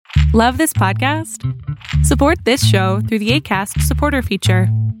Love this podcast? Support this show through the Acast supporter feature.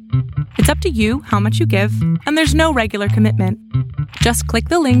 It's up to you how much you give, and there's no regular commitment. Just click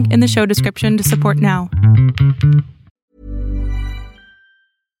the link in the show description to support now.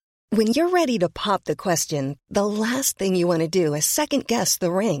 When you're ready to pop the question, the last thing you want to do is second-guess the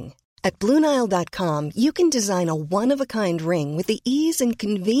ring. At BlueNile.com, you can design a one-of-a-kind ring with the ease and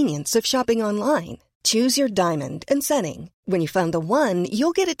convenience of shopping online. Choose your diamond and setting. When you find the one,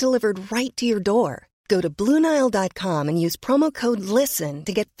 you'll get it delivered right to your door. Go to BlueNile.com and use promo code LISTEN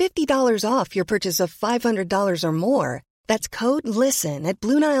to get $50 off your purchase of $500 or more. That's code LISTEN at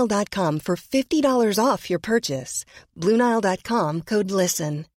BlueNile.com for $50 off your purchase. BlueNile.com, code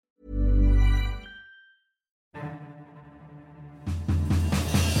LISTEN.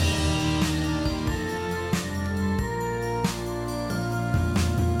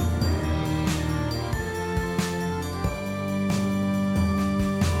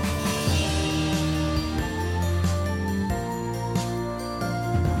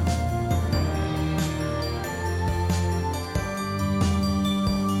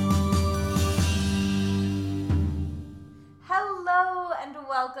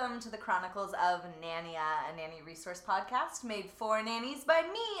 Welcome to the Chronicles of Nania, a nanny resource podcast made for nannies by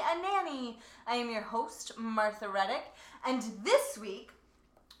me, a nanny. I am your host, Martha Reddick, and this week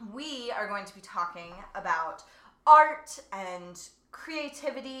we are going to be talking about art and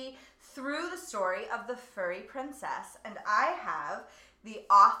creativity through the story of the Furry Princess. And I have the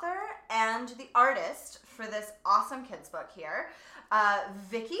author and the artist for this awesome kids book here,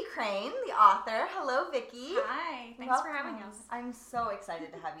 Vicki Crane, the author. Hello, Vicki. Hi. Thanks for having us. I'm so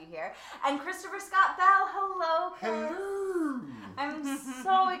excited to have you here. And Christopher Scott Bell. Hello, Chris. Hello. I'm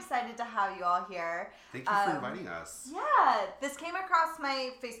so excited to have you all here. Thank you for inviting us. Yeah, this came across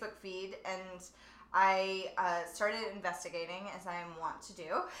my Facebook feed, and I started investigating, as I am wont to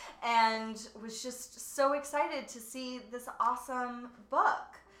do, and was just so excited to see this awesome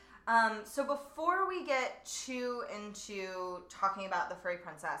book. So before we get too into talking about the Furry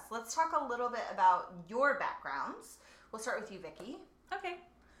Princess, let's talk a little bit about your backgrounds. We'll start with you, Vicki. Okay.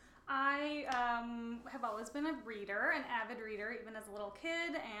 I have always been a reader, an avid reader, even as a little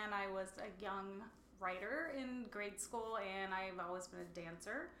kid, and I was a young writer in grade school, and I've always been a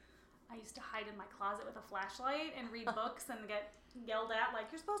dancer. I used to hide in my closet with a flashlight and read books and get yelled at, like,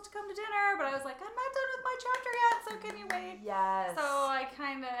 you're supposed to come to dinner, but I was like, I'm not done with my chapter yet, so can you wait? Yes. So I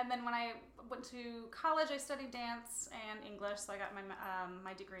kind of, and then when I went to college, I studied dance and English, so I got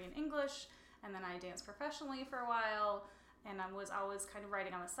my degree in English, and then I danced professionally for a while, and I was always kind of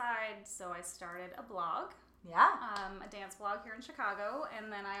writing on the side, so I started a blog. Yeah. A dance blog here in Chicago,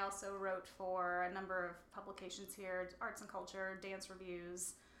 and then I also wrote for a number of publications here, arts and culture, dance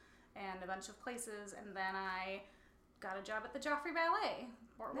reviews, and a bunch of places, and then I got a job at the Joffrey Ballet,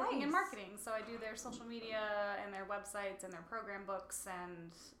 working in marketing, so I do their social media and their websites and their program books,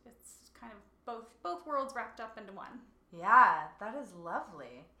 and it's kind of both worlds wrapped up into one. Yeah, that is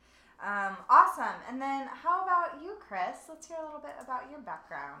lovely. Awesome. And then how about you, Chris? Let's hear a little bit about your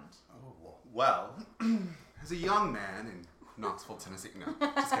background. Oh, well, as a young man in Knoxville, Tennessee, no,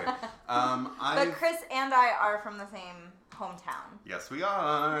 just kidding. But Chris and I are from the same hometown. Yes, we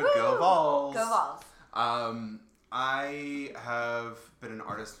are. Woo! Go Vols. Go Vols. I have been an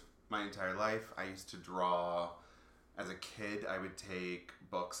artist my entire life. I used to draw as a kid. I would take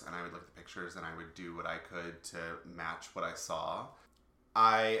books and I would look at the pictures and I would do what I could to match what I saw.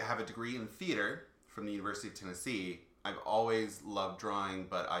 I have a degree in theater from the University of Tennessee. I've always loved drawing,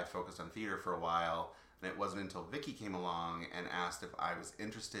 but I focused on theater for a while. And it wasn't until Vicki came along and asked if I was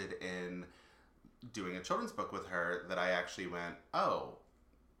interested in doing a children's book with her that I actually went, oh,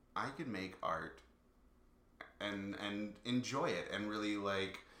 I could make art and enjoy it and really,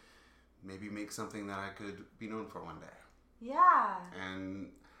 like, maybe make something that I could be known for one day. Yeah. And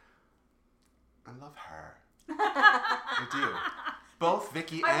I love her. I do. Both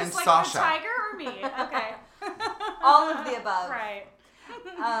Vicki I and was like, Sasha. the tiger or me? Okay. All of the above. Right.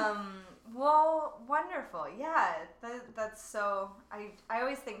 Well, wonderful. Yeah, that's so... I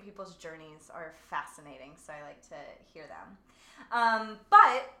always think people's journeys are fascinating, so I like to hear them.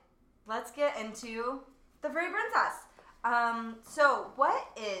 But let's get into the Furry Princess. So what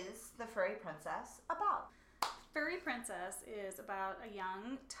is the Furry Princess about? Furry Princess is about a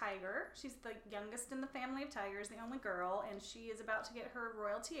young tiger. She's the youngest in the family of tigers, the only girl, and she is about to get her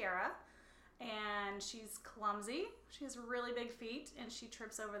royal tiara. And she's clumsy. She has really big feet, and she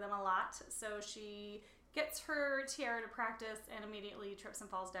trips over them a lot. So she gets her tiara to practice and immediately trips and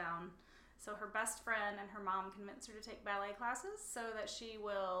falls down. So her best friend and her mom convince her to take ballet classes so that she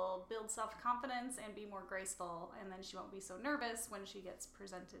will build self-confidence and be more graceful, and then she won't be so nervous when she gets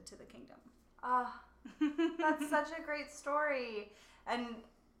presented to the kingdom. That's such a great story. And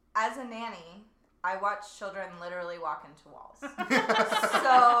as a nanny, I watch children literally walk into walls.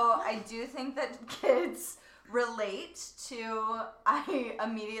 So I do think that kids relate to, I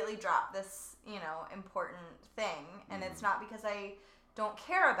immediately drop this, important thing. And it's not because I don't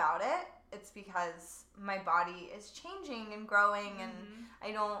care about it. It's because my body is changing and growing and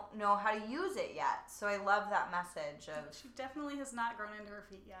I don't know how to use it yet. So I love that message of... She definitely has not grown into her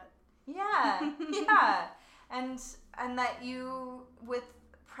feet yet. Yeah, yeah. And that you, with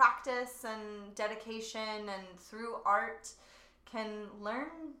practice and dedication and through art, can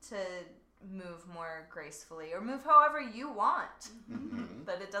learn to move more gracefully or move however you want.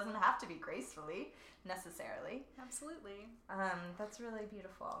 But it doesn't have to be gracefully necessarily. Absolutely. That's really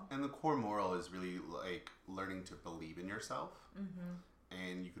beautiful. And the core moral is really like learning to believe in yourself,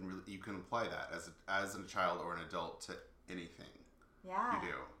 and you can apply that as a child or an adult to anything. Yeah. You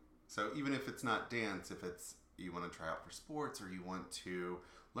do. So even if it's not dance, if it's you want to try out for sports or you want to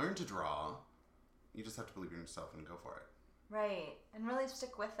learn to draw, you just have to believe in yourself and go for it. Right. And really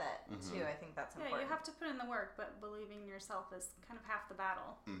stick with it, too. I think that's important. Yeah, you have to put in the work, but believing in yourself is kind of half the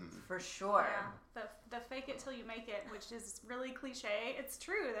battle. For sure. Yeah. The fake it till you make it, which is really cliche. It's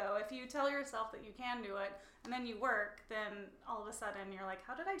true, though. If you tell yourself that you can do it, and then you work, then all of a sudden you're like,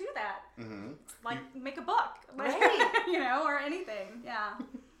 how did I do that? Like, make a book. Right. Or anything. Yeah.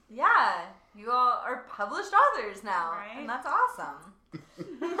 Yeah. You all are published authors now. Right. And that's awesome.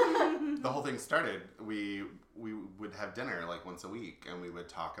 The whole thing started, we would have dinner like once a week and we would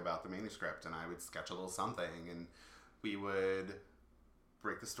talk about the manuscript and I would sketch a little something and we would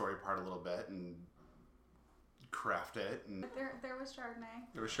break the story apart a little bit and craft it. And There was Chardonnay.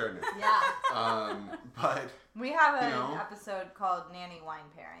 there was Chardonnay. Yeah. But We have an episode called Nanny Wine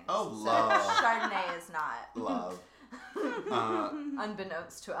Pairings. Oh, so love. Chardonnay is not. love.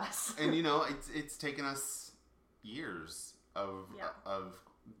 Unbeknownst to us. And it's taken us years of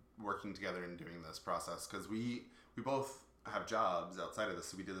working together and doing this process because we both have jobs outside of this,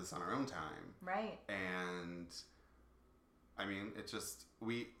 so we did this on our own time. Right. And I mean, it's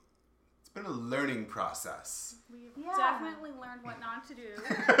been a learning process. We've Yeah. definitely learned what not to do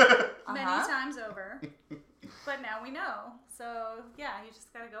many times over. But now we know. So, yeah, you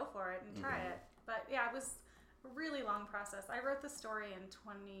just got to go for it and try it. But, yeah, it was a really long process. I wrote this story in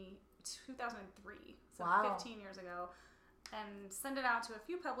 2003, so Wow. 15 years ago, and sent it out to a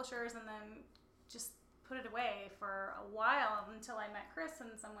few publishers and then just put it away for a while until I met Chris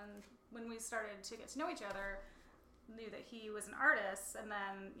and someone, when we started to get to know each other, knew that he was an artist. And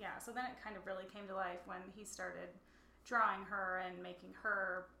then, so then it kind of really came to life when he started drawing her and making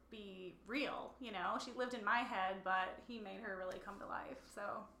her be real. She lived in my head, but he made her really come to life.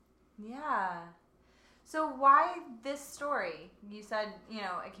 So Yeah. So why this story? You said,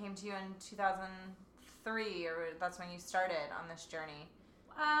 it came to you in 2003, or that's when you started on this journey.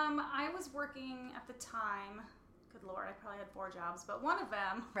 I was working at the time, good Lord, I probably had 4 jobs, but one of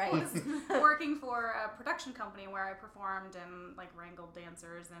them was working for a production company where I performed and wrangled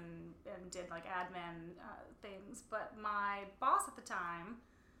dancers and did admin things. But my boss at the time,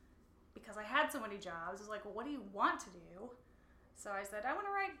 because I had so many jobs, was like, well, what do you want to do? So I said, I want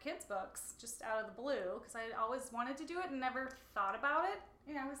to write kids' books, just out of the blue, because I always wanted to do it and never thought about it.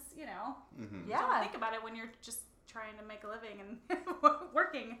 I was, don't think about it when you're just trying to make a living and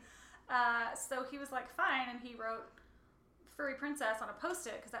working. So he was like, fine, and he wrote Furry Princess on a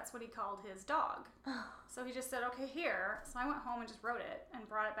Post-it, because that's what he called his dog. So he just said, okay, here. So I went home and just wrote it and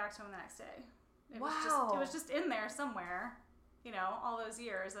brought it back to him the next day. It was just in there somewhere, all those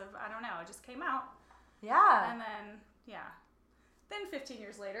years of, I don't know, it just came out. Yeah. And then, Then 15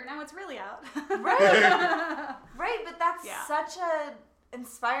 years later, now it's really out. Right. Right, but that's such a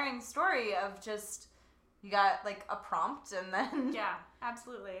inspiring story of just, you got a prompt and then... Yeah,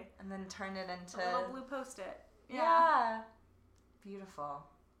 absolutely. And then turned it into... A little blue Post-it. Yeah. Beautiful.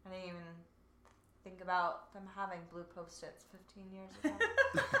 I didn't even think about them having blue Post-its 15 years ago.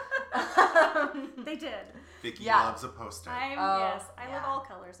 They did. Vicky loves a Post-it. I love all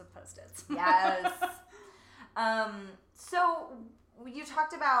colors of Post-its. Yes. So you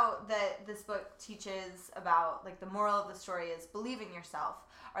talked about that this book teaches about the moral of the story is believe in yourself.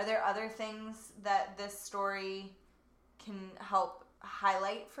 Are there other things that this story can help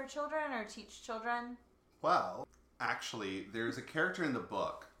highlight for children or teach children? Well, actually, there's a character in the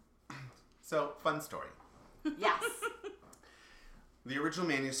book. So, fun story. Yes. The original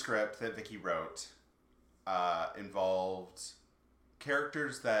manuscript that Vicky wrote involved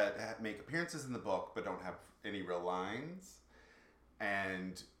characters that make appearances in the book but don't have any real lines,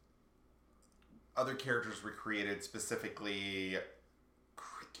 and other characters were created, specifically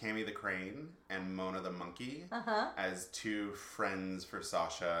Cammy the Crane and Mona the Monkey, as two friends for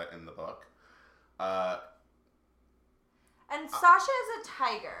Sasha in the book. And Sasha is a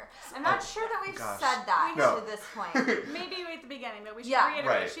tiger. I'm not sure that we've said that to this point. Maybe at the beginning, but we should reiterate.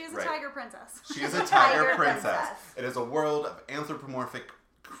 Right, she is a tiger princess. She is a tiger princess. It is a world of anthropomorphic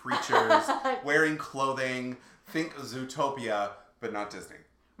creatures wearing clothing. Think Zootopia, but not Disney.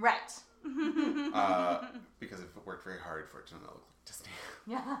 Right. Because it worked very hard for it to not look like Disney.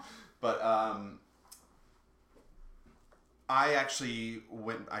 Yeah. But I actually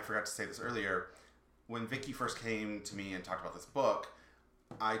I forgot to say this earlier. When Vicky first came to me and talked about this book,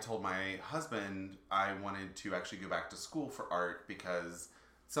 I told my husband I wanted to actually go back to school for art, because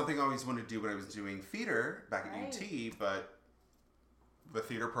something I always wanted to do when I was doing theater back at UT, but the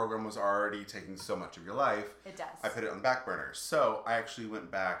theater program was already taking so much of your life. It does. I put it on the back burner. So I actually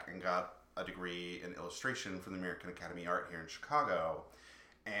went back and got a degree in illustration from the American Academy of Art here in Chicago.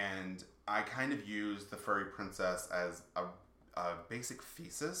 And I kind of used the Furry Princess as a basic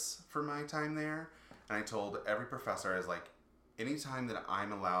thesis for my time there. And I told every professor, I was like, anytime that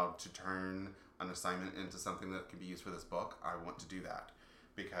I'm allowed to turn an assignment into something that can be used for this book, I want to do that,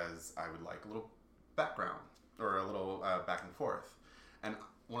 because I would like a little background or a little back and forth. And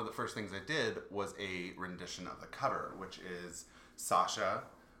one of the first things I did was a rendition of the cover, which is Sasha,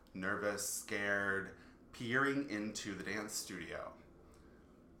 nervous, scared, peering into the dance studio.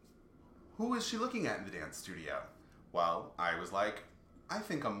 Who is she looking at in the dance studio? Well, I was like, I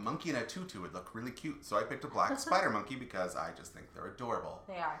think a monkey in a tutu would look really cute. So I picked a black spider monkey because I just think they're adorable.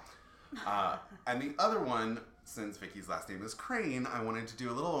 They are. And the other one, since Vicky's last name is Crane, I wanted to do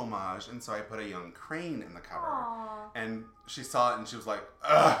a little homage, and so I put a young crane in the cover. Aww. And she saw it and she was like,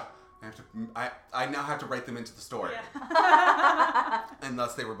 ugh, I now have to write them into the story. Yeah. And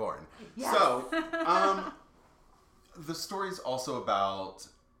thus they were born. Yes. So, the story's also about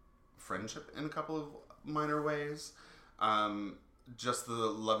friendship in a couple of minor ways. Just the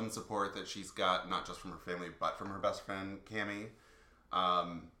love and support that she's got, not just from her family, but from her best friend, Cammy.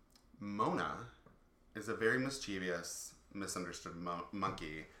 Mona is a very mischievous, misunderstood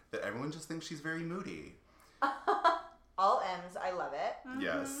monkey that everyone just thinks she's very moody. All M's. I love it. Mm-hmm.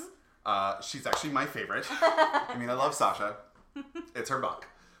 Yes. She's actually my favorite. I mean, I love Sasha. It's her buck.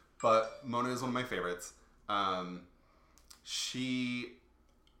 But Mona is one of my favorites. She,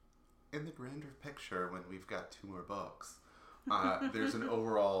 in the grander picture, when we've got 2 more books, there's an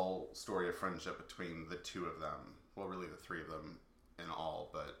overall story of friendship between the 2 of them. Well, really the 3 of them in all,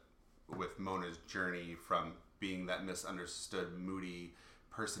 but with Mona's journey from being that misunderstood, moody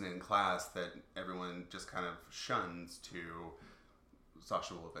person in class that everyone just kind of shuns, to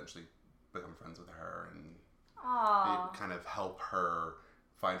Sasha will eventually become friends with her and it kind of help her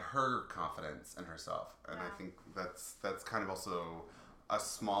find her confidence in herself. And I think that's kind of also a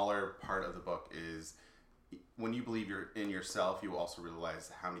smaller part of the book, is when you believe you're in yourself, you also realize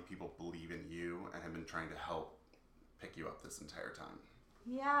how many people believe in you and have been trying to help pick you up this entire time.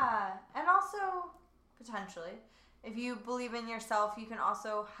 Yeah. And also, potentially, if you believe in yourself, you can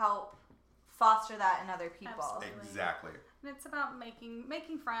also help foster that in other people. Absolutely. Exactly. And it's about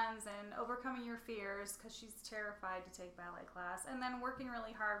making friends and overcoming your fears, because she's terrified to take ballet class, and then working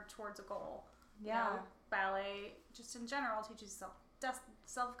really hard towards a goal. Yeah. You know, ballet, just in general, teaches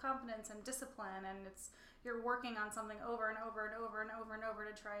self-confidence and discipline, and you're working on something over and over and over and over and over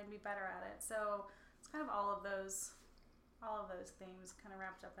to try and be better at it. So it's kind of all of those themes kind of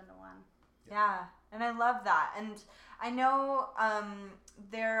wrapped up into one. Yeah, and I love that. And I know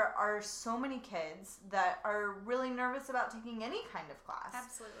there are so many kids that are really nervous about taking any kind of class.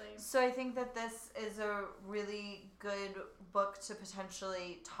 Absolutely. So I think that this is a really good book to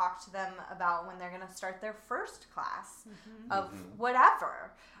potentially talk to them about when they're going to start their first class of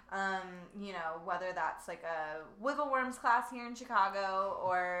whatever. You know, whether that's like a Wiggle Worms class here in Chicago,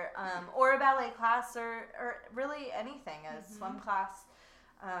 or a ballet class, or really anything, a swim class.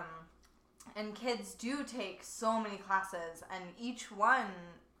 And kids do take so many classes, and each one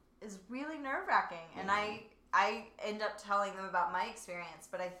is really nerve-wracking. And I end up telling them about my experience,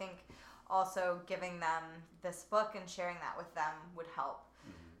 but I think also giving them this book and sharing that with them would help.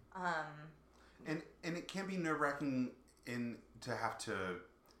 And it can be nerve-wracking to have to,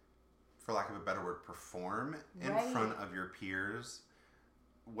 for lack of a better word, perform in front of your peers,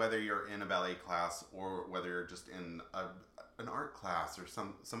 whether you're in a ballet class or whether you're just in an art class or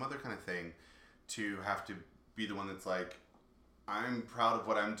some other kind of thing, to have to be the one that's like, I'm proud of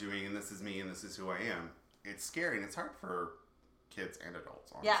what I'm doing, and this is me, and this is who I am. It's scary, and it's hard for kids and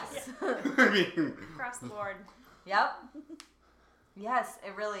adults, honestly. Yes. I mean, Across the board. Yep. Yes,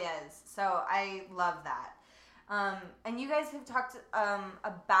 it really is. So I love that. And you guys have talked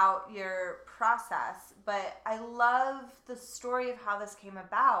about your process, but I love the story of how this came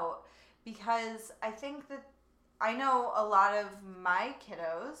about, because I think that I know a lot of my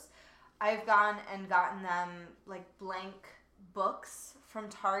kiddos, I've gone and gotten them like blank books from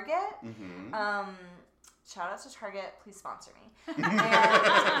Target. mm-hmm. Shout out to Target, please sponsor me.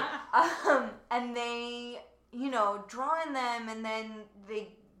 And they, draw in them, and then they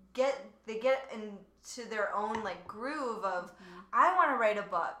get into their own like groove of, I want to write a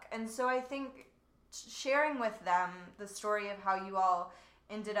book. And so I think sharing with them the story of how you all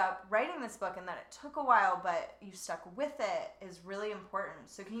ended up writing this book, and that it took a while, but you stuck with it, is really important.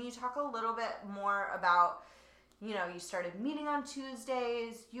 So can you talk a little bit more about, you started meeting on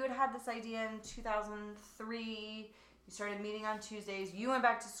Tuesdays. You had this idea in 2003. You started meeting on Tuesdays. You went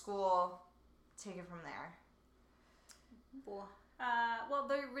back to school. Take it from there. Well,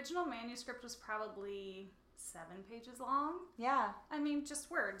 the original manuscript was probably 7 pages long. Yeah. I mean, just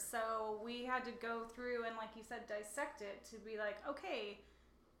words. So we had to go through and, like you said, dissect it to be like, okay,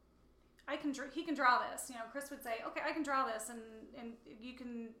 he can draw this. Chris would say, okay, I can draw this, and you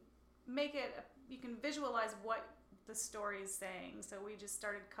can make it, you can visualize what the story is saying. So we just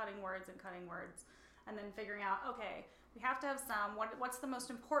started cutting words, and then figuring out, okay, we have to have what's the most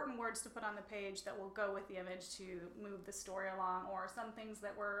important words to put on the page that will go with the image to move the story along, or some things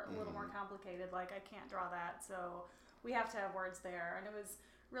that were a little more complicated, like I can't draw that, so we have to have words there. And it was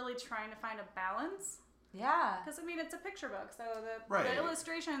really trying to find a balance. Yeah. Because, it's a picture book, so Right. the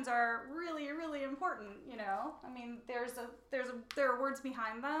illustrations are really, really important, I mean, there are words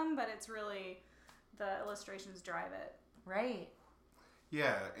behind them, but it's really the illustrations drive it. Right.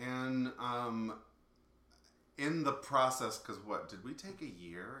 Yeah, and in the process, because did we take a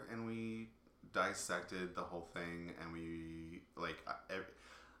year and we dissected the whole thing, and we,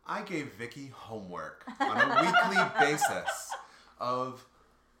 I gave Vicky homework on a weekly basis of,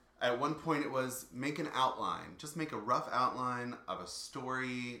 at one point it was make an outline, just make a rough outline of a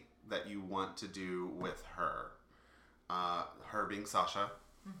story that you want to do with her. Her being Sasha.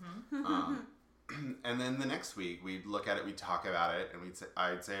 Mm-hmm. And then the next week we'd look at it, we'd talk about it, and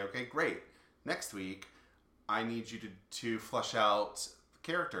I'd say, okay, great. Next week, I need you to flesh out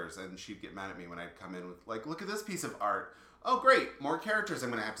characters, and she'd get mad at me when I'd come in with, like, look at this piece of art. Oh, great, more characters I'm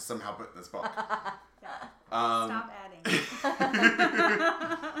going to have to somehow put in this book. Stop adding.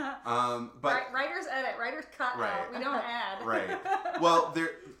 But writers edit, writers cut out. We don't add. Right. Well,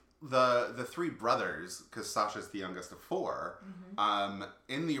 the 3 brothers, because Sasha's the youngest of 4,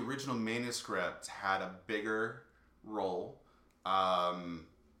 in the original manuscript had a bigger role. I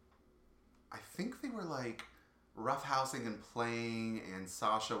think they were like roughhousing and playing, and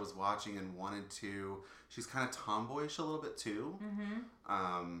Sasha was watching and wanted to. She's kind of tomboyish a little bit too.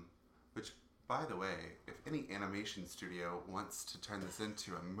 Mm-hmm. Which, by the way, if any animation studio wants to turn this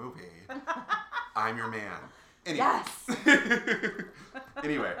into a movie, I'm your man. Anyway. Yes.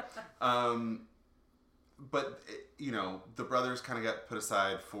 Anyway, but the brothers kind of got put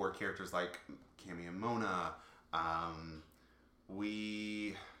aside for characters like Cammy and Mona.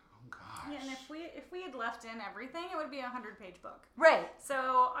 Yeah, and if we had left in everything, it would be a 100-page book. Right.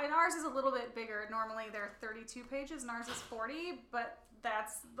 So, and ours is a little bit bigger. Normally they're 32 pages, and ours is 40. But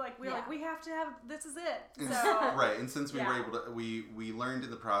that's like we have to have, this is it. So right. And since we were able to, we learned in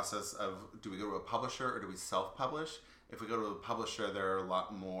the process of, do we go to a publisher or do we self-publish? If we go to a publisher, there are a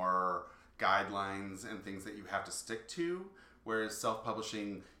lot more guidelines and things that you have to stick to. Whereas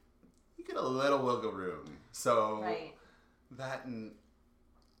self-publishing, you get a little wiggle room. So that and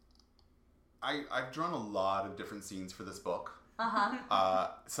I've drawn a lot of different scenes for this book.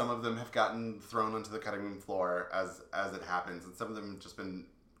 Some of them have gotten thrown onto the cutting room floor as it happens, and some of them have just been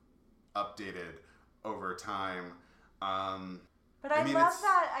updated over time. But I love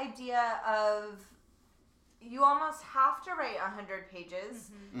that idea of you almost have to write 100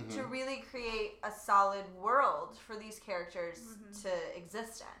 pages to really create a solid world for these characters to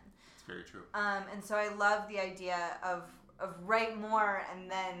exist in. It's very true. And so I love the idea of write more and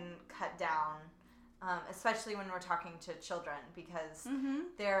then cut down, especially when we're talking to children, because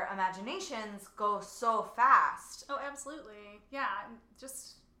their imaginations go so fast. Oh, absolutely. Yeah,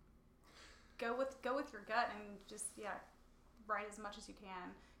 just go with your gut and just write as much as you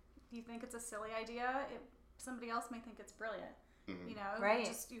can. If you think it's a silly idea, somebody else may think it's brilliant. Right.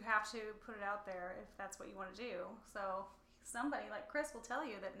 Just you have to put it out there if that's what you want to do. So somebody like Chris will tell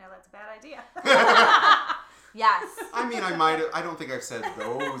you that no, that's a bad idea. Yes. I mean, I don't think I've said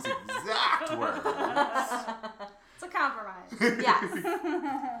those exact words. It's a compromise. Yes.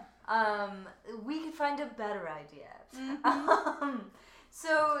 We could find a better idea.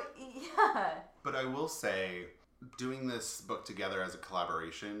 So, yeah. But I will say, doing this book together as a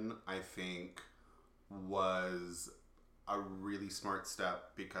collaboration, I think, was a really smart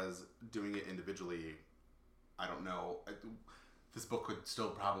step, because doing it individually, I don't know, this book would still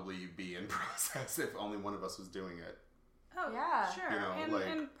probably be in process if only one of us was doing it. Oh, Yeah. sure. You know, and, like-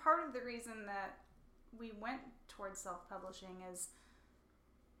 and part of the reason that we went towards self-publishing is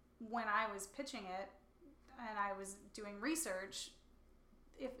when I was pitching it and I was doing research,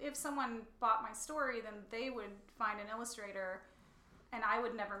 if someone bought my story, then they would find an illustrator and I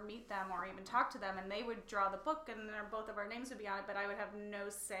would never meet them or even talk to them, and they would draw the book and then both of our names would be on it, but I would have no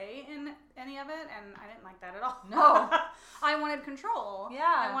say in any of it, and I didn't like that at all. No. I wanted control.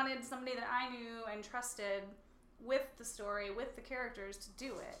 Yeah. I wanted somebody that I knew and trusted with the story, with the characters, to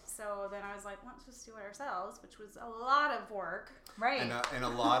do it. So then I was like, let's just do it ourselves, which was a lot of work. Right. And a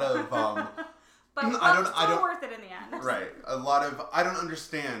lot of... But I don't worth it in the end. Right. A lot of, I don't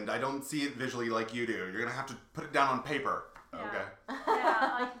understand. I don't see it visually like you do. You're going to have to put it down on paper. Yeah. Okay.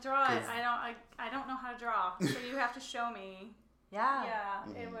 Yeah, like draw it. I don't know how to draw, so you have to show me. Yeah.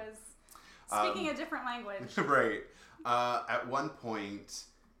 Yeah, it was speaking a different language. Right. At one point,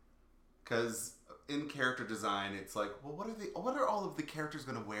 because in character design, it's like, well, what are all of the characters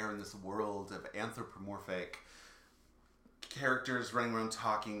going to wear in this world of anthropomorphic characters running around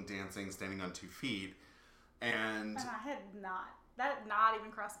talking, dancing, standing on 2 feet? And That had not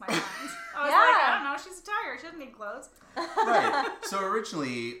even crossed my mind. I was Yeah. like, I don't know, she's a tiger, she doesn't need clothes. right. So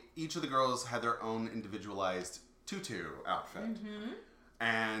originally, each of the girls had their own individualized tutu outfit. Mm-hmm.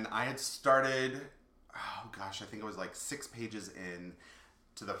 And I had started, oh gosh, I think it was like 6 pages in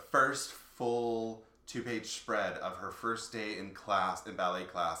to the first full 2-page spread of her first day in class, in ballet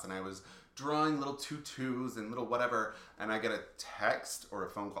class. And I was drawing little tutus and little whatever. And I get a text or a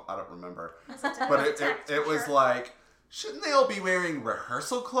phone call, I don't remember. But it was like, shouldn't they all be wearing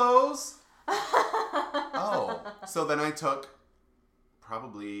rehearsal clothes? Oh. So then I took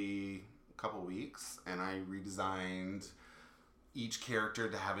probably a couple weeks and I redesigned each character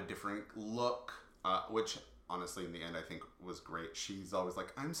to have a different look, which honestly in the end I think was great. She's always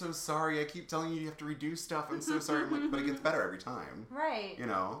like, I'm so sorry, I keep telling you have to redo stuff, I'm so sorry. I'm like, but it gets better every time. Right. You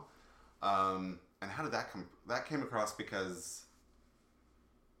know? And how did that come? That came across because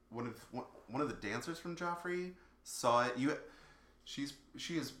one of the dancers from Joffrey saw it. She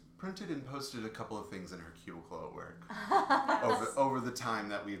has printed and posted a couple of things in her cubicle at work over the time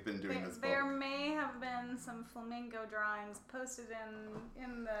that we've been doing this book. There may have been some flamingo drawings posted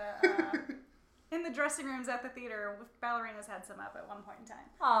in the in the dressing rooms at the theater. Ballerinas had some up at one point in time.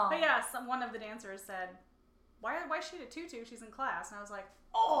 Aw. But yeah, one of the dancers said, why is she in a tutu? She's in class. And I was like,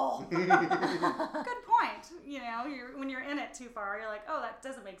 oh, good point. You know, when you're in it too far, you're like, oh, that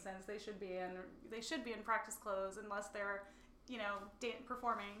doesn't make sense. They should be in practice clothes unless they're, you know,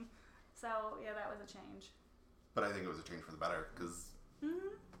 performing. So yeah, that was a change. But I think it was a change for the better because I'm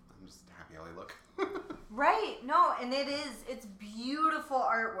just happy how they look. Right. No, and it's beautiful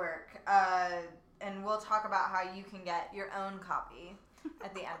artwork. And we'll talk about how you can get your own copy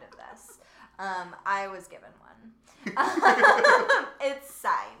at the end of this. I was given one. It's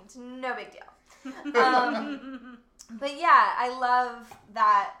signed. No big deal. But yeah, I love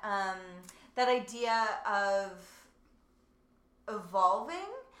that that idea of evolving,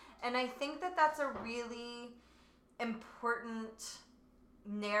 and I think that that's a really important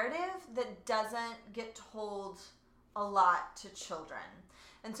narrative that doesn't get told a lot to children.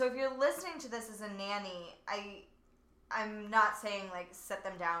 And so if you're listening to this as a nanny, I'm not saying like sit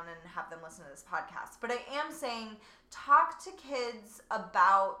them down and have them listen to this podcast, but I am saying talk to kids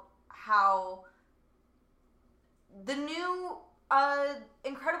about how the new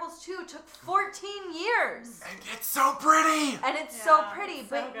Incredibles 2 took 14 years. And it's so pretty! And it's so pretty, it's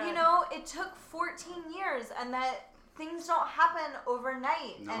but so good. you know, it took 14 years and that things don't happen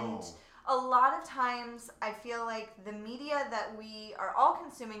overnight. No. And a lot of times I feel like the media that we are all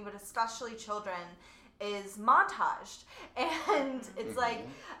consuming, but especially children, is montaged. And it's like,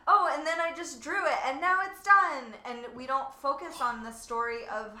 oh, and then I just drew it and now it's done. And we don't focus on the story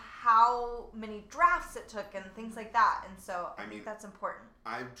of how many drafts it took and things like that. And so I think that's important.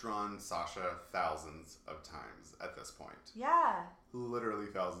 I've drawn Sasha thousands of times at this point. Yeah. Literally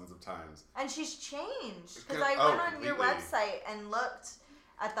thousands of times. And she's changed. Because Oh, I went on your completely. website and looked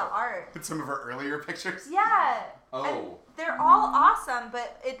at the art. Some of her earlier pictures? Yeah. Oh. And they're all awesome,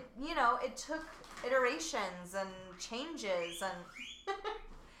 but it took iterations and changes. And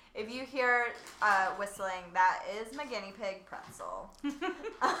if you hear whistling, that is my guinea pig Pretzel.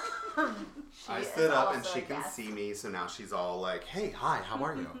 I stood up and she can see me, so now she's all like, hey, hi, how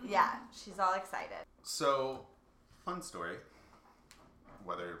are you? Yeah, she's all excited. So, fun story.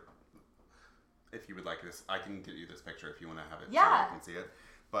 If you would like this, I can get you this picture if you want to have it so you can see it.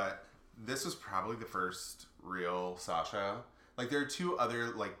 But this was probably the first real Sasha. Like, there are 2 other,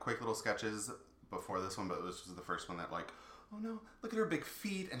 like, quick little sketches before this one, but this was the first one that, like, oh no, look at her big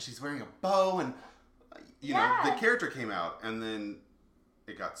feet, and she's wearing a bow, and, you know, the character came out, and then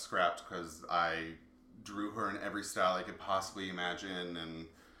it got scrapped because I drew her in every style I could possibly imagine, and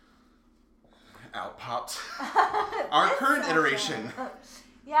out popped our current iteration.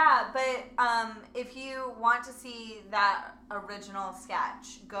 Yeah, but if you want to see that original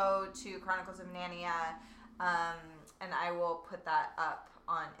sketch, go to Chronicles of Nania, and I will put that up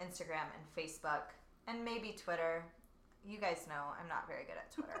on Instagram and Facebook, and maybe Twitter. You guys know I'm not very good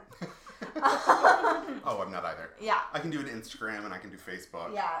at Twitter. Oh, I'm not either. Yeah. I can do an Instagram and I can do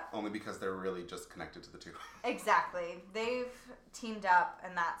Facebook. Yeah. Only because they're really just connected to the 2. Exactly. They've teamed up,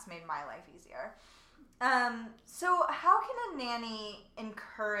 and that's made my life easier. So how can a nanny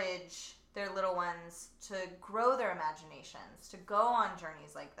encourage their little ones to grow their imaginations, to go on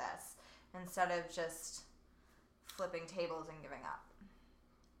journeys like this, instead of just flipping tables and giving up?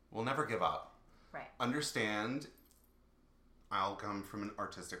 We'll never give up. Right. Understand, I'll come from an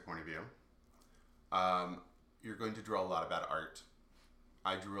artistic point of view. You're going to draw a lot of bad art.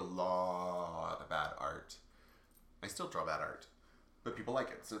 I drew a lot of bad art. I still draw bad art, but people like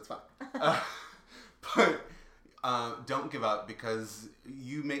it, so it's fine. But don't give up, because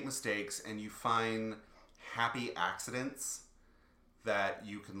you make mistakes and you find happy accidents that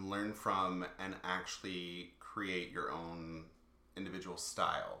you can learn from and actually create your own individual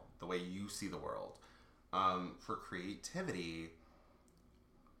style, the way you see the world. For creativity,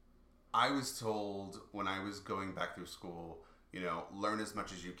 I was told when I was going back through school, you know, learn as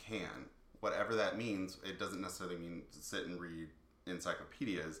much as you can. Whatever that means, it doesn't necessarily mean to sit and read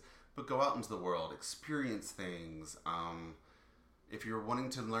encyclopedias, but go out into the world, experience things. If you're wanting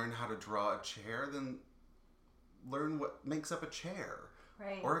to learn how to draw a chair, then learn what makes up a chair.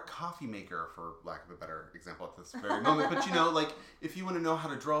 Right. Or a coffee maker, for lack of a better example at this very moment. But, you know, like, if you want to know how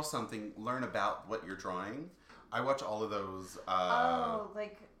to draw something, learn about what you're drawing. I watch all of those.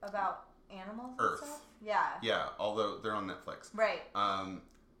 Like about animals Earth. and stuff? Yeah. Yeah, although they're on Netflix. Right.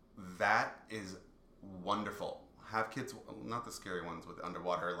 That is wonderful. Have kids, not the scary ones with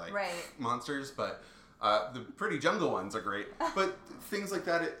underwater, like, monsters, but the pretty jungle ones are great. But things like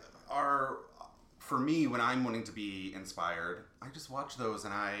that are... For me, when I'm wanting to be inspired, I just watch those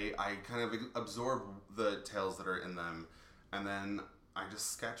and I kind of absorb the tales that are in them, and then I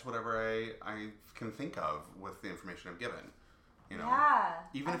just sketch whatever I can think of with the information I'm given. You know,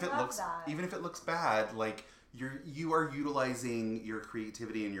 even if it looks bad, like you are utilizing your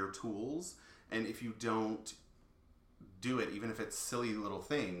creativity and your tools, and if you don't do it, even if it's silly little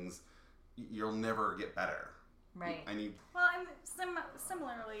things, you'll never get better. Right. Well, and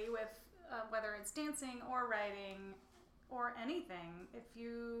similarly with. Whether it's dancing or writing or anything, if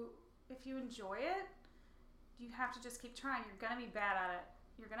you enjoy it, you have to just keep trying. You're going to be bad at it.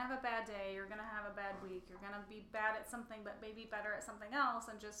 You're going to have a bad day. You're going to have a bad week. You're going to be bad at something, but maybe better at something else.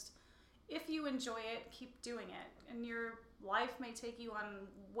 And just, if you enjoy it, keep doing it. And your life may take you on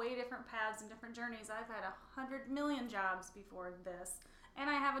way different paths and different journeys. I've had 100 million jobs before this, and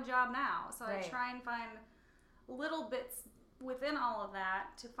I have a job now. So I try and find little bits within all of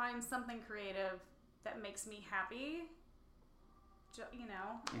that to find something creative that makes me happy, you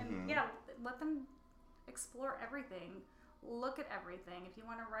know, and let them explore everything, look at everything. If you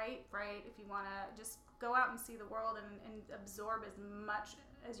want to write, if you want to just go out and see the world and absorb as much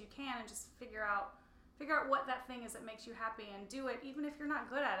as you can, and just figure out what that thing is that makes you happy, and do it, even if you're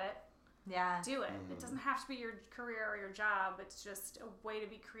not good at it. Do it. It doesn't have to be your career or your job. It's just a way to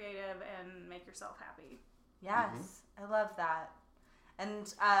be creative and make yourself happy. Yes, I love that.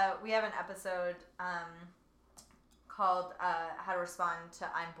 And we have an episode called How to Respond to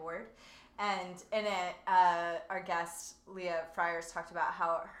I'm Bored. And in it, our guest, Leah Friars, talked about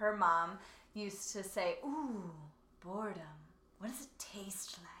how her mom used to say, ooh, boredom. What does it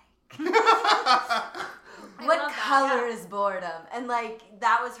taste like? What color is boredom? And, like,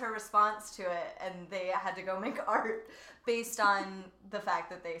 that was her response to it. And they had to go make art based on the fact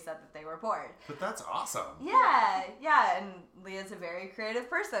that they said that they were bored. But that's awesome. Yeah. And Leah's a very creative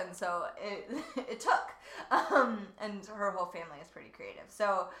person, so it took. And her whole family is pretty creative.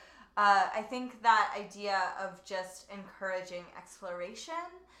 So I think that idea of just encouraging exploration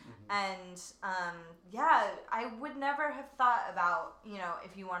and, I would never have thought about, you know,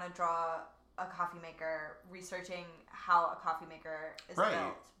 if you want to draw a coffee maker, researching how a coffee maker is Right.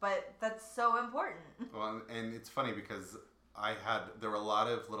 built. But that's so important. Well, and it's funny because there were a lot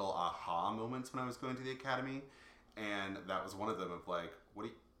of little aha moments when I was going to the academy, and that was one of them of like,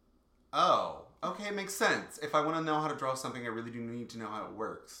 oh, okay, it makes sense. If I want to know how to draw something, I really do need to know how it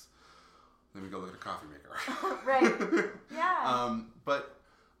works. Let me go look at a coffee maker. Right. Yeah. But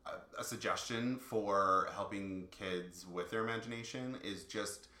a suggestion for helping kids with their imagination is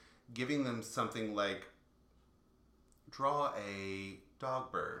just giving them something like draw a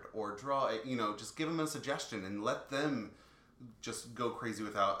dog bird or just give them a suggestion and let them just go crazy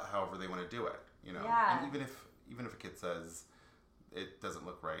without however they want to do it, Yeah. And even if a kid says it doesn't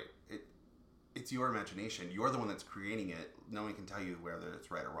look right, it's your imagination. You're the one that's creating it. No one can tell you whether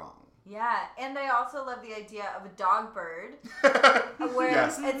it's right or wrong. Yeah, and I also love the idea of a dog bird, where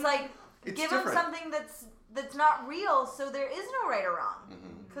Yes. it's like It's give different. them something that's not real, so there is no right or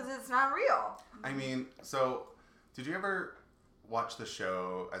wrong because it's not real. I mean, so did you ever watch the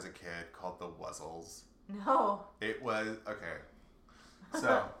show as a kid called The Wuzzles? No. It was okay.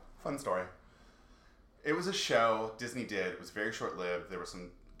 So fun story. It was a show Disney did. It was very short lived. There were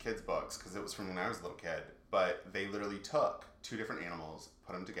some kids' books because it was from when I was a little kid. But they literally took two different animals,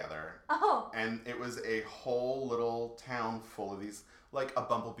 put them together, Oh. and it was a whole little town full of these, like a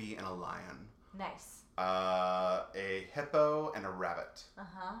bumblebee and a lion, Nice. a hippo and a rabbit,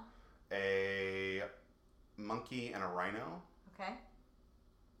 Uh-huh. a monkey and a rhino, Okay.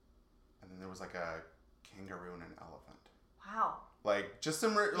 and then there was like a kangaroo and an elephant. Wow. Like just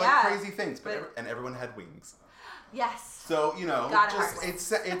some Yeah, crazy things, but- and everyone had wings. Yes. So Gotta just have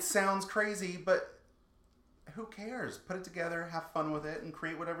wings. it sounds crazy, but who cares? Put it together, have fun with it, and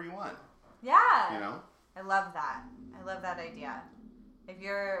create whatever you want. Yeah. I love that. I love that idea. If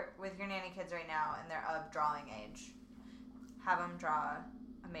you're with your nanny kids right now and they're of drawing age, have them draw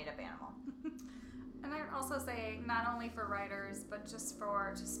a made-up animal. And I would also say, not only for writers, but just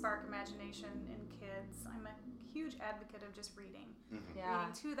to spark imagination in kids, I'm a huge advocate of just reading. Yeah.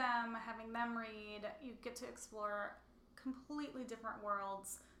 Reading to them, having them read, you get to explore completely different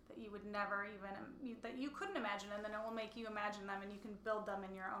worlds that you would never that you couldn't imagine, and then it will make you imagine them and you can build them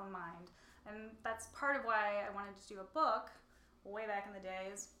in your own mind. And that's part of why I wanted to do a book way back in the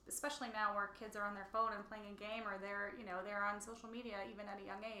days, especially now where kids are on their phone and playing a game, or they're on social media even at a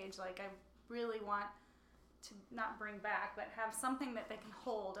young age. Like, I really want to not bring back, but have something that they can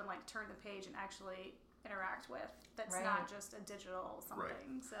hold and like turn the page and actually interact with. That's Right. not just a digital something.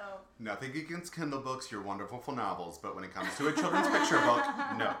 Right. So Nothing against Kindle books, your wonderful novels, but when it comes to a children's picture book,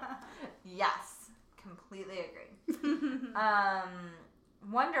 no. Yes. Completely agree.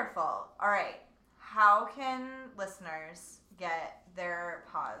 Wonderful. All right. How can listeners get their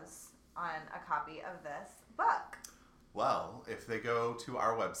paws on a copy of this book? Well, if they go to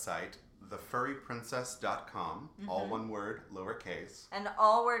our website, thefurryprincess.com, all one word, lowercase. And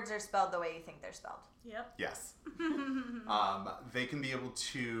all words are spelled the way you think they're spelled. yep. Yes. They can be able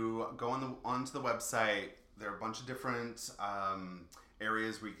to go onto the website. There are a bunch of different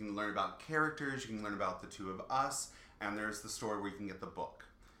areas where you can learn about characters, you can learn about the two of us, and there's the store where you can get the book.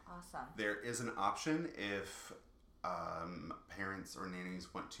 Awesome. There is an option if parents or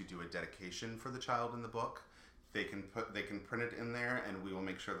nannies want to do a dedication for the child in the book. They can print it in there, and we will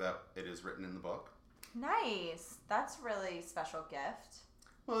make sure that it is written in the book. Nice. That's a really special gift.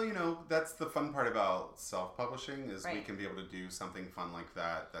 Well, that's the fun part about self-publishing is we Right. can be able to do something fun like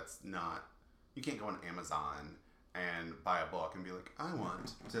that. That's not, you can't go on Amazon and buy a book and be like, I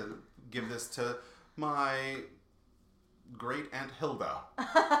want to give this to my great Aunt Hilda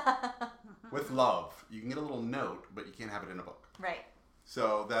with love. You can get a little note, but you can't have it in a book. Right.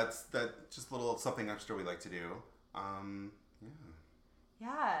 So that's just a little something extra we like to do.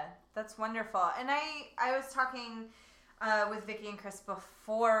 Yeah, that's wonderful. And I was talking with Vicki and Chris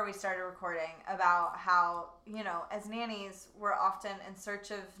before we started recording about how, as nannies, we're often in search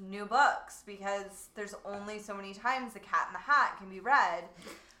of new books because there's only so many times The Cat in the Hat can be read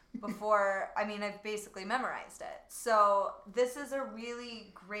before, I've basically memorized it. So this is a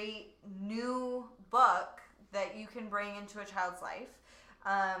really great new book that you can bring into a child's life.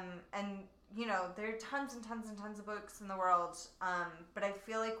 And there are tons and tons and tons of books in the world, but I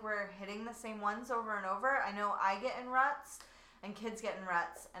feel like we're hitting the same ones over and over. I know I get in ruts, and kids get in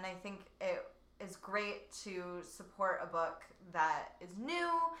ruts, and I think it is great to support a book that is new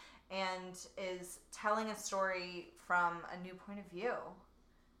and is telling a story from a new point of view,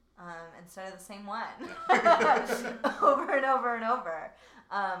 instead of the same one over and over and over.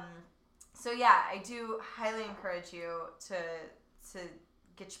 So yeah, I do highly encourage you to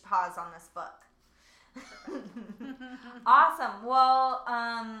get your paws on this book. Awesome. Well,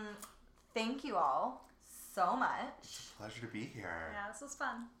 thank you all so much. It's a pleasure to be here. Yeah, this was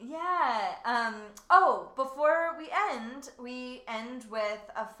fun. Yeah. Before we end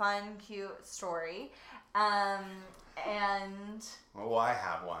with a fun, cute story. And Oh, I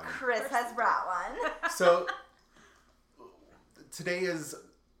have one. Chris has brought one. So, today is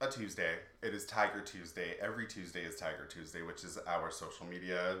a Tuesday. It is Tiger Tuesday. Every Tuesday is Tiger Tuesday, which is our social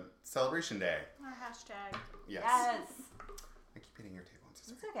media celebration day. Our hashtag. Yes. I keep hitting your table.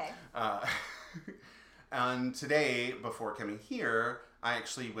 It's okay. And today, before coming here, I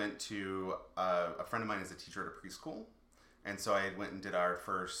actually went to a friend of mine is a teacher at a preschool. And so I went and did our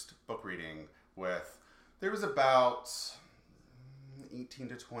first book reading with, there was about 18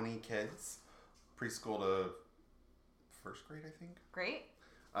 to 20 kids, preschool to first grade, I think. Great.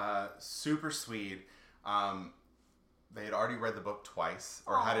 Super sweet. They had already read the book twice,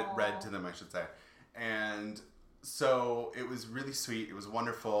 or had it read to them, I should say. And so it was really sweet. It was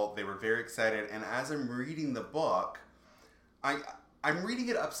wonderful. They were very excited. And as I'm reading the book, I'm reading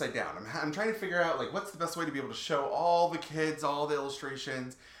it upside down. I'm trying to figure out, like, what's the best way to be able to show all the kids, all the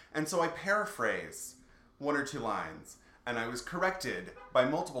illustrations. And so I paraphrase one or two lines. And I was corrected by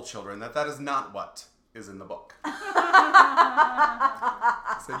multiple children that is not what is in the book.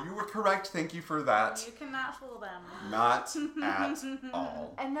 So you were correct. Thank you for that. You cannot fool them. Not at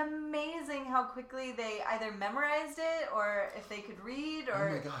all. And amazing how quickly they either memorized it or if they could read or...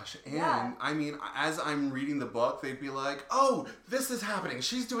 Oh my gosh. And Yeah. I mean, as I'm reading the book, they'd be like, oh, this is happening.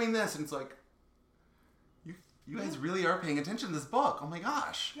 She's doing this. And it's like, you guys really are paying attention to this book. Oh my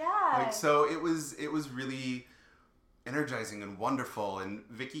gosh. Yeah. Like, so it was really energizing and wonderful. And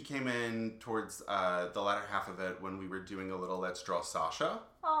Vicky came in towards the latter half of it when we were doing a little Let's Draw Sasha.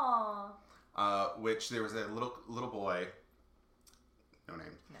 Aww. Which there was a little boy, no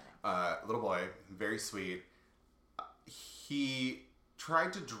name, little boy, very sweet. He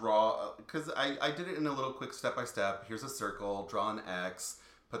tried to draw, because I did it in a little quick step-by-step. Here's a circle, draw an X,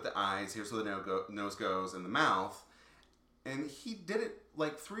 put the eyes, here's where the nose goes, and the mouth. And he did it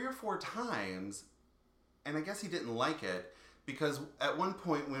like 3 or 4 times, and I guess he didn't like it, because at one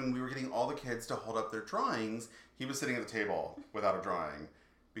point when we were getting all the kids to hold up their drawings, he was sitting at the table without a drawing.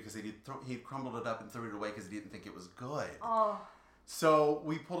 Because he crumbled it up and threw it away because he didn't think it was good. Oh. So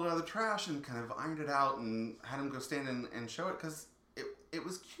we pulled it out of the trash and kind of ironed it out and had him go stand and show it because it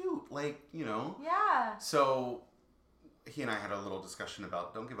was cute, like, you know. Yeah. So he and I had a little discussion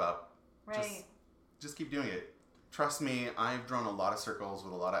about don't give up. Right. Just keep doing it. Trust me, I've drawn a lot of circles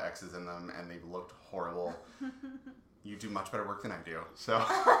with a lot of X's in them and they've looked horrible. You do much better work than I do. So,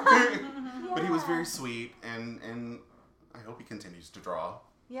 But he was very sweet and I hope he continues to draw.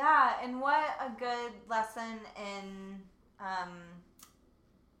 Yeah, and what a good lesson in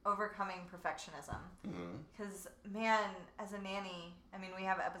overcoming perfectionism. Because, man, as a nanny, I mean, we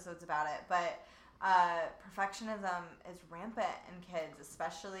have episodes about it, but perfectionism is rampant in kids,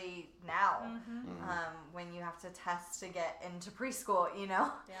 especially now, when you have to test to get into preschool, you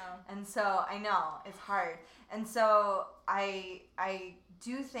know? Yeah. And so, I know, it's hard. And so, I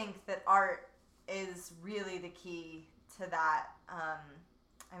do think that art is really the key to that.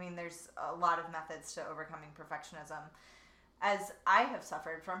 I mean, there's a lot of methods to overcoming perfectionism, as I have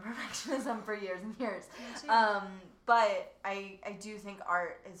suffered from perfectionism for years and years. But I do think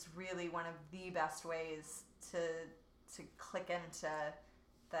art is really one of the best ways to click into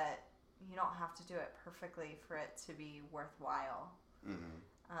that you don't have to do it perfectly for it to be worthwhile.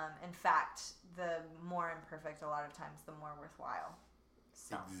 In fact, the more imperfect a lot of times, the more worthwhile.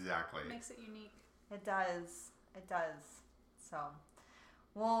 So Exactly. It makes it unique. It does. It does. So,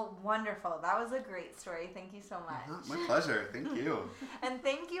 well, wonderful. That was a great story. Thank you so much. My pleasure. Thank you. And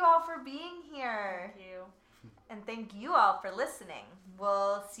thank you all for being here. Thank you. And thank you all for listening.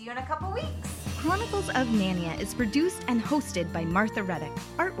 We'll see you in a couple weeks. Chronicles of Nania is produced and hosted by Martha Reddick.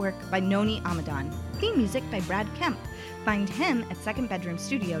 Artwork by Noni Amadon. Theme music by Brad Kemp. Find him at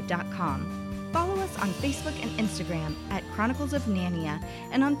secondbedroomstudio.com. Follow us on Facebook and Instagram at Chronicles of Nania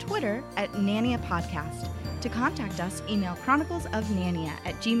and on Twitter at Nania Podcast. To contact us, email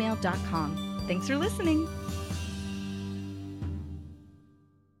chroniclesofnania@gmail.com. Thanks for listening.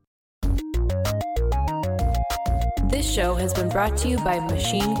 This show has been brought to you by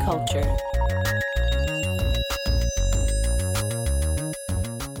Machine Culture.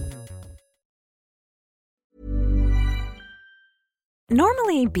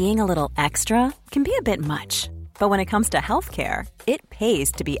 Normally, being a little extra can be a bit much, but when it comes to healthcare, it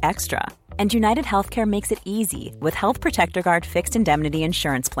pays to be extra. And United Healthcare makes it easy with Health Protector Guard fixed indemnity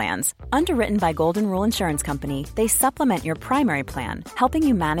insurance plans. Underwritten by Golden Rule Insurance Company, they supplement your primary plan, helping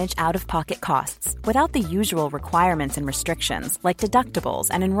you manage out-of-pocket costs without the usual requirements and restrictions like deductibles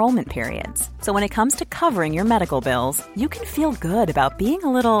and enrollment periods. So when it comes to covering your medical bills, you can feel good about being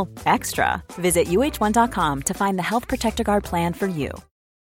a little extra. Visit UH1.com to find the Health Protector Guard plan for you.